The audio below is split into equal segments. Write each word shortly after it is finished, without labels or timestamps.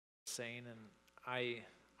saying, and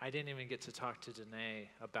I didn't even get to talk to Danae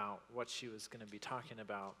about what she was going to be talking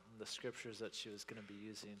about, the scriptures that she was going to be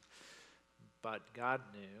using. But God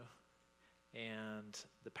knew, and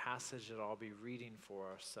the passage that I'll be reading for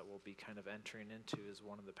us that we'll be kind of entering into is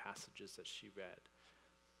one of the passages that she read.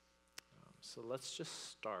 So let's just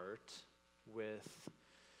start with,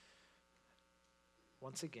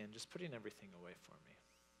 once again, just putting everything away for me.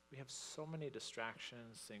 We have so many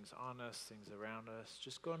distractions, things on us, things around us.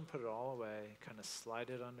 Just go and put it all away, kind of slide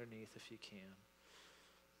it underneath if you can.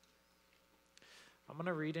 I'm going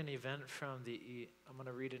to read an event from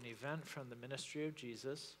the ministry of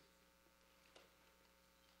Jesus.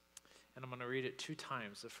 And I'm going to read it 2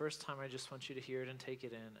 times. The first time I just want you to hear it and take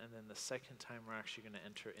it in, and then the second time we're actually going to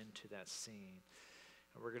enter into that scene.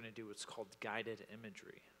 And we're going to do what's called guided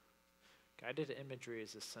imagery. Guided imagery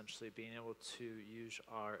is essentially being able to use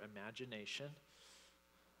our imagination.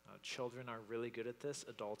 Children are really good at this.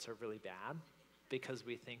 Adults are really bad because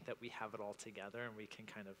we think that we have it all together and we can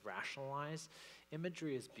kind of rationalize.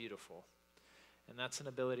 Imagery is beautiful. And that's an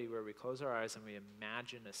ability where we close our eyes and we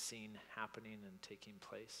imagine a scene happening and taking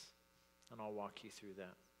place. And I'll walk you through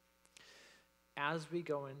that. As we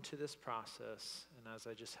go into this process, and as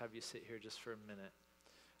I just have you sit here just for a minute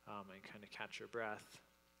and kind of catch your breath,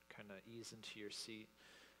 kind of ease into your seat,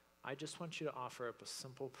 I just want you to offer up a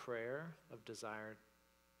simple prayer of desire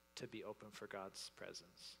to be open for God's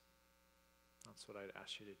presence. That's what I'd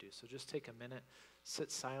ask you to do. So just take a minute,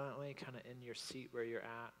 sit silently, kind of in your seat where you're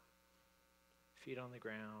at, feet on the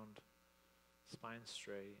ground, spine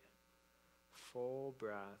straight, full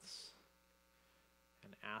breaths,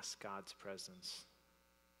 and ask God's presence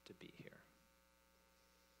to be here.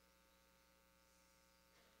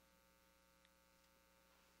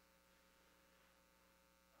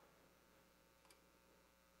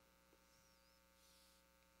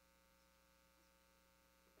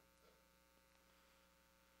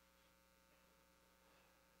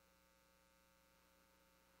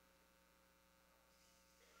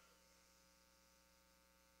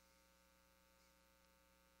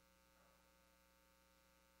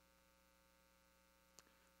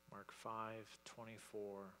 Mark 5:24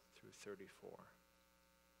 through 34.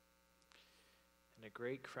 And a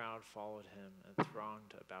great crowd followed him and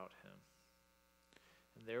thronged about him.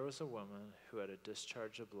 And there was a woman who had a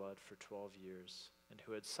discharge of blood for 12 years, and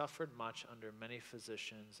who had suffered much under many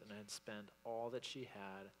physicians, and had spent all that she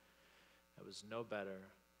had, and was no better,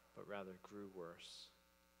 but rather grew worse.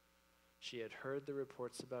 She had heard the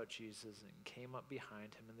reports about Jesus, and came up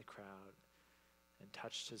behind him in the crowd, and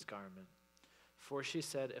touched his garment. For she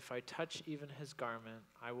said, if I touch even his garment,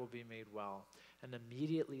 I will be made well. And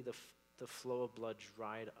immediately the flow of blood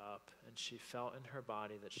dried up, and she felt in her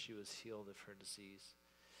body that she was healed of her disease.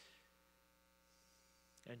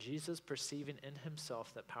 And Jesus, perceiving in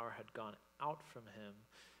himself that power had gone out from him,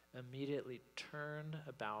 immediately turned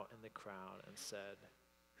about in the crowd and said,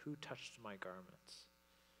 who touched my garments?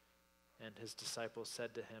 And his disciples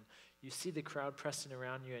said to him, you see the crowd pressing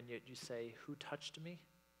around you, and yet you say, who touched me?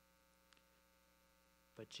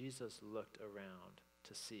 But Jesus looked around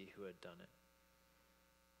to see who had done it.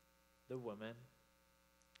 The woman,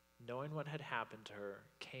 knowing what had happened to her,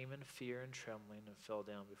 came in fear and trembling and fell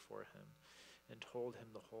down before him and told him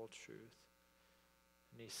the whole truth.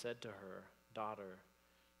 And he said to her, daughter,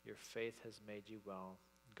 your faith has made you well.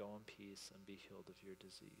 Go in peace and be healed of your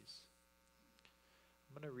disease.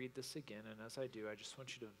 I'm going to read this again, and as I do, I just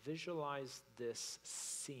want you to visualize this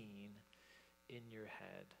scene in your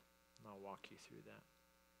head, and I'll walk you through that.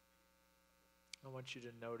 I want you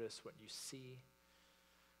to notice what you see,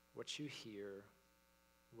 what you hear,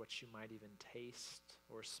 what you might even taste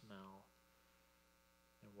or smell,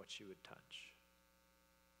 and what you would touch.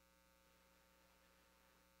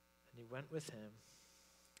 And he went with him,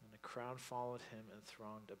 and a crowd followed him and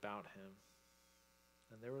thronged about him.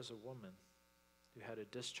 And there was a woman who had a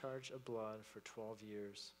discharge of blood for 12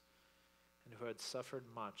 years, and who had suffered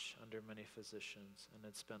much under many physicians, and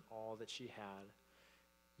had spent all that she had,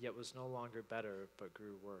 yet was no longer better, but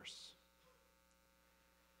grew worse.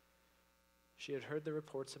 She had heard the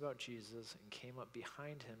reports about Jesus, and came up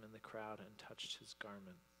behind him in the crowd and touched his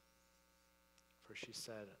garment. For she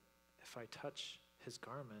said, if I touch his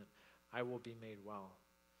garment, I will be made well.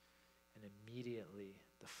 And immediately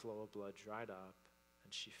the flow of blood dried up,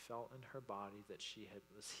 and she felt in her body that she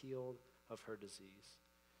was healed of her disease.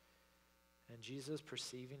 And Jesus,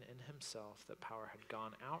 perceiving in himself that power had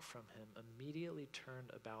gone out from him, immediately turned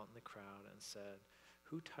about in the crowd and said,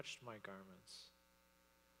 who touched my garments?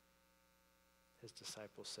 His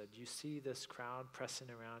disciples said, you see this crowd pressing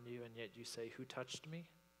around you, and yet you say, who touched me?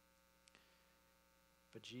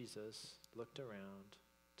 But Jesus looked around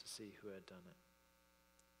to see who had done it.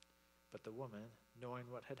 But the woman,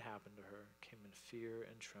 knowing what had happened to her, came in fear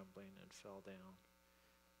and trembling and fell down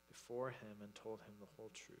before him and told him the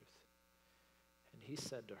whole truth. And he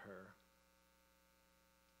said to her,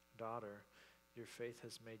 "Daughter, your faith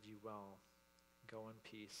has made you well. Go in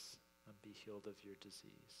peace and be healed of your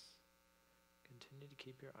disease." Continue to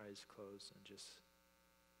keep your eyes closed and just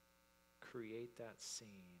create that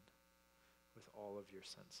scene with all of your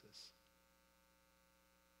senses.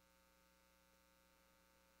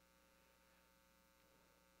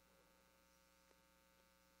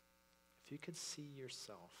 If you could see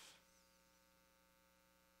yourself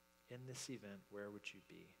in this event, where would you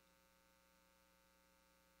be?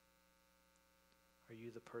 Are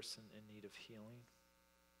you the person in need of healing?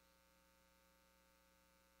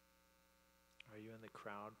 Are you in the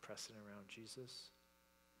crowd pressing around Jesus?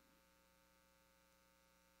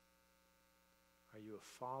 Are you a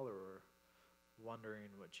follower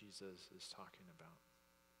wondering what Jesus is talking about?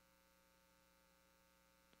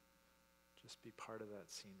 Just be part of that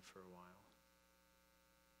scene for a while.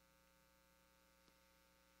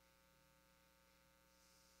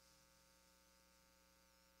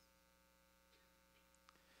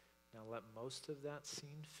 Now let most of that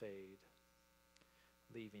scene fade,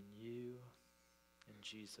 leaving you and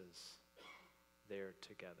Jesus there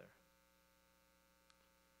together.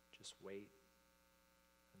 Just wait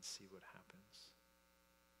and see what happens.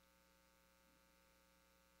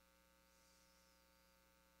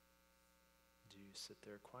 Do you sit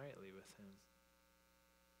there quietly with him?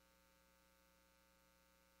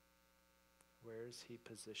 Where is he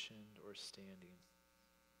positioned or standing?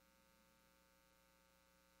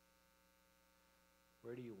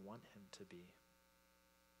 Where do you want him to be?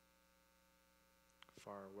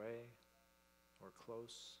 Far away or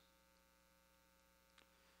close?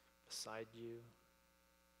 Beside you?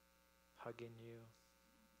 Hugging you?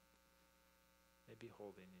 Maybe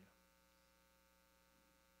holding you?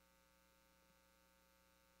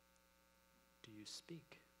 Do you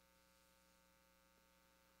speak?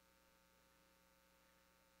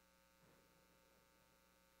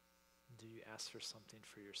 Do you ask for something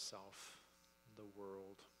for yourself, the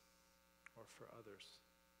world, or for others?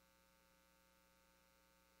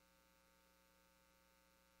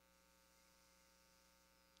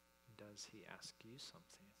 Does he ask you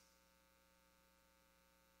something?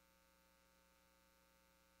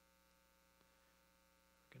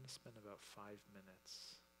 We're going to spend about 5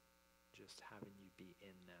 minutes just having you be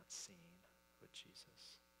in that scene with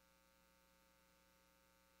Jesus.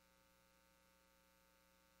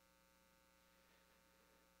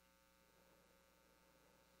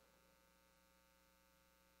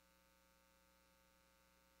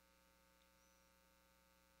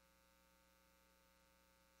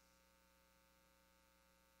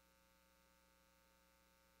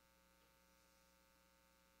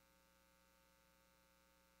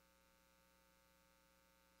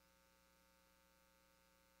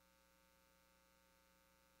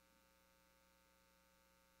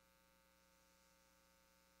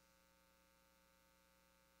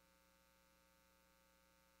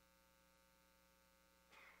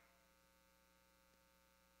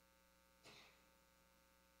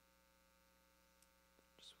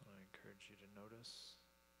 Just want to encourage you to notice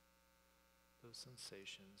those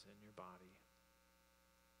sensations in your body,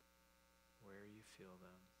 where you feel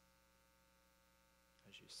them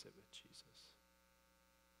as you sit with Jesus.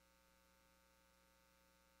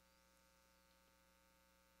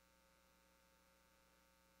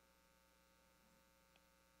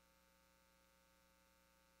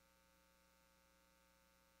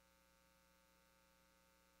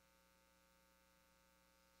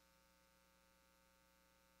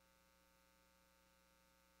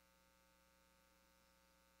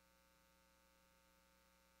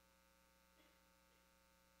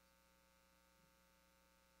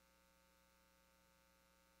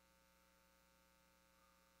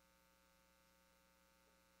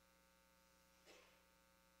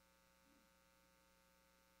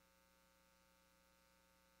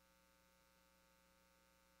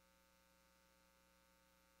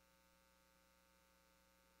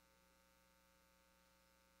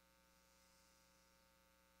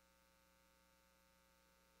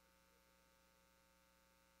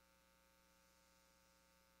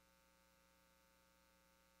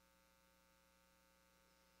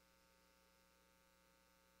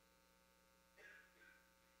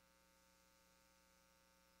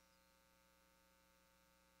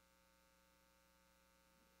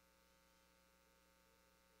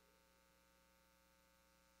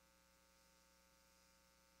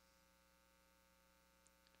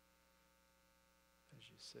 As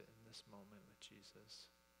you sit in this moment with Jesus,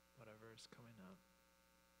 whatever is coming up.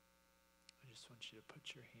 I just want you to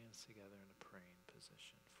put your hands together in a praying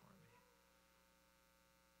position for me.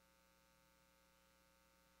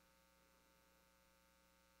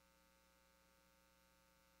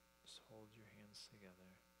 Just hold your hands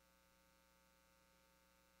together.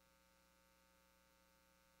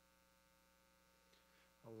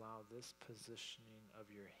 Allow this positioning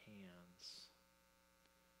of your hands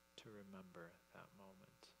to remember that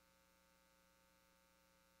moment.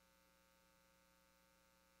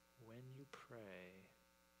 When you pray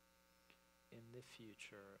in the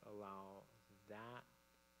future, allow that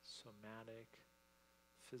somatic,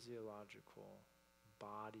 physiological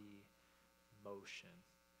body motion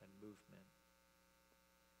and movement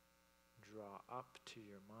draw up to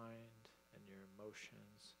your mind and your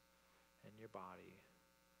emotions and your body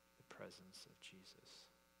the presence of Jesus,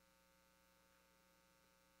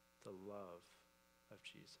 the love of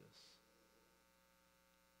Jesus,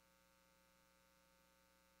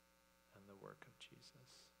 and the work of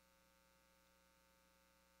Jesus.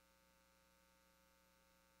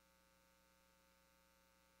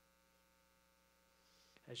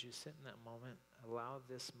 As you sit in that moment, allow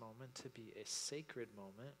this moment to be a sacred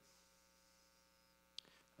moment,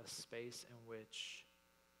 a space in which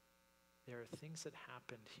there are things that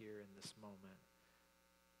happened here in this moment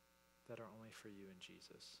that are only for you and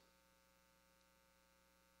Jesus.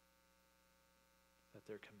 That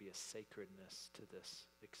there can be a sacredness to this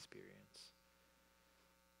experience.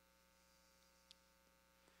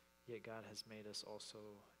 Yet God has made us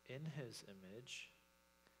also in His image,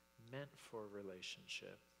 meant for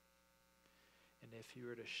relationship. And if you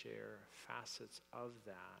were to share facets of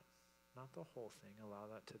that, not the whole thing, allow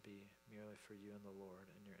that to be merely for you and the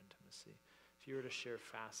Lord and your intimacy. If you were to share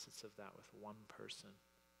facets of that with one person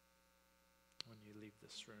when you leave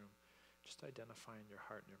this room, just identify in your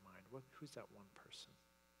heart and your mind, who's that one person?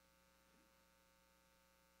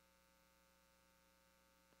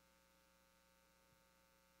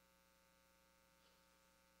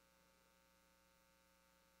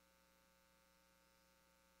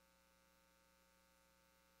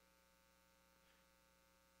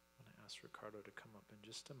 Ricardo to come up in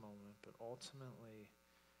just a moment, but ultimately,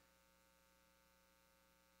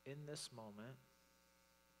 in this moment,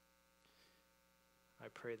 I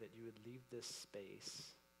pray that you would leave this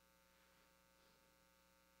space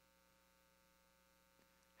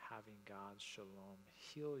having God's shalom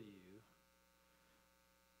heal you,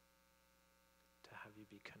 to have you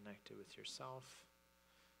be connected with yourself,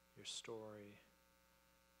 your story,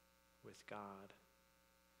 with God,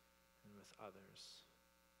 and with others.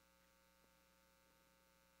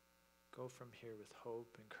 Go from here with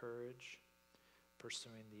hope and courage,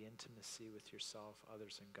 pursuing the intimacy with yourself,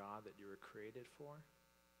 others, and God that you were created for.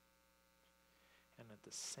 And at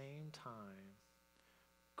the same time,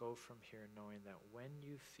 go from here knowing that when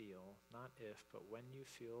you feel, not if, but when you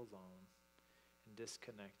feel alone and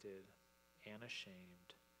disconnected and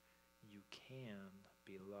ashamed, you can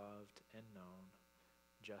be loved and known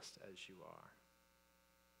just as you are.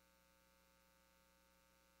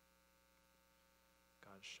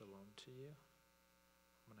 God's shalom to you.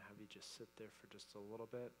 I'm going to have you just sit there for just a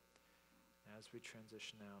little bit. As we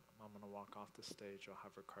transition out, I'm going to walk off the stage. I'll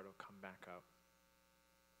have Ricardo come back up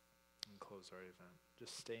and close our event.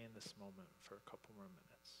 Just stay in this moment for a couple more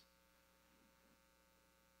minutes.